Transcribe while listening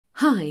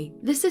Hi,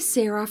 this is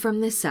Sarah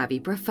from The Savvy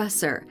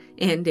Professor,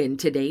 and in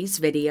today's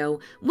video,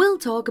 we'll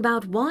talk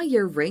about why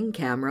your Ring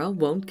camera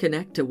won't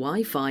connect to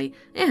Wi-Fi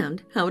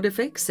and how to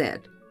fix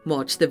it.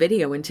 Watch the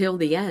video until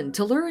the end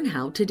to learn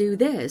how to do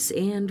this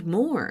and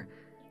more.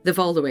 The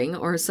following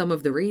are some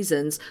of the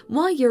reasons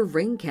why your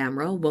Ring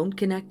camera won't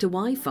connect to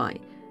Wi-Fi.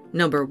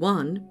 Number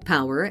 1,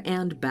 power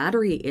and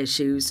battery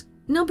issues.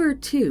 Number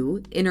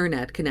 2,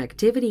 internet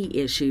connectivity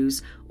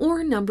issues.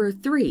 Or number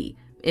 3,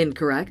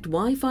 incorrect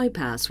Wi-Fi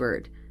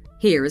password.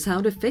 Here's how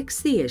to fix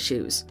the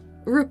issues.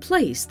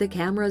 Replace the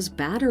camera's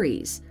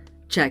batteries.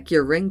 Check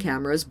your Ring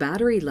camera's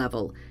battery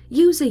level.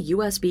 Use a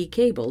USB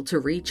cable to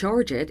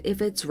recharge it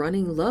if it's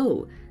running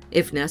low.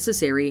 If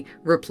necessary,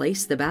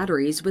 replace the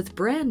batteries with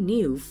brand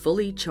new,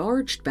 fully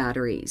charged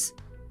batteries.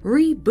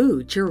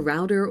 Reboot your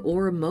router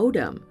or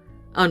modem.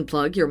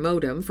 Unplug your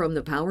modem from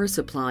the power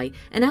supply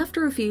and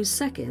after a few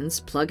seconds,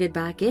 plug it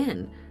back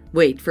in.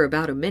 Wait for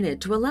about a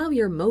minute to allow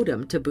your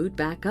modem to boot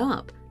back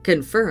up.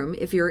 Confirm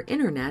if your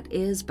internet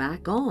is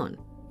back on.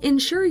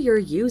 Ensure you're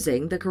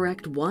using the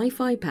correct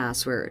Wi-Fi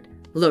password.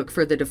 Look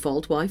for the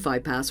default Wi-Fi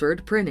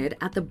password printed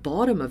at the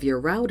bottom of your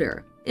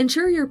router.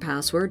 Ensure your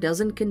password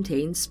doesn't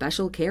contain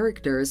special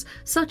characters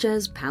such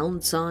as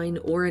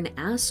 # or an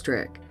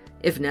asterisk.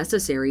 If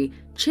necessary,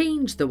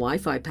 change the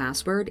Wi-Fi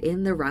password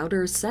in the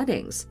router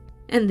settings.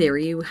 And there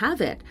you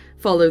have it.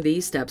 Follow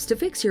these steps to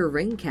fix your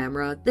Ring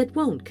camera that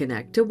won't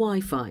connect to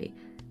Wi-Fi.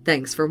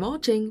 Thanks for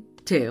watching.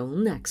 Till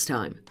next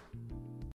time.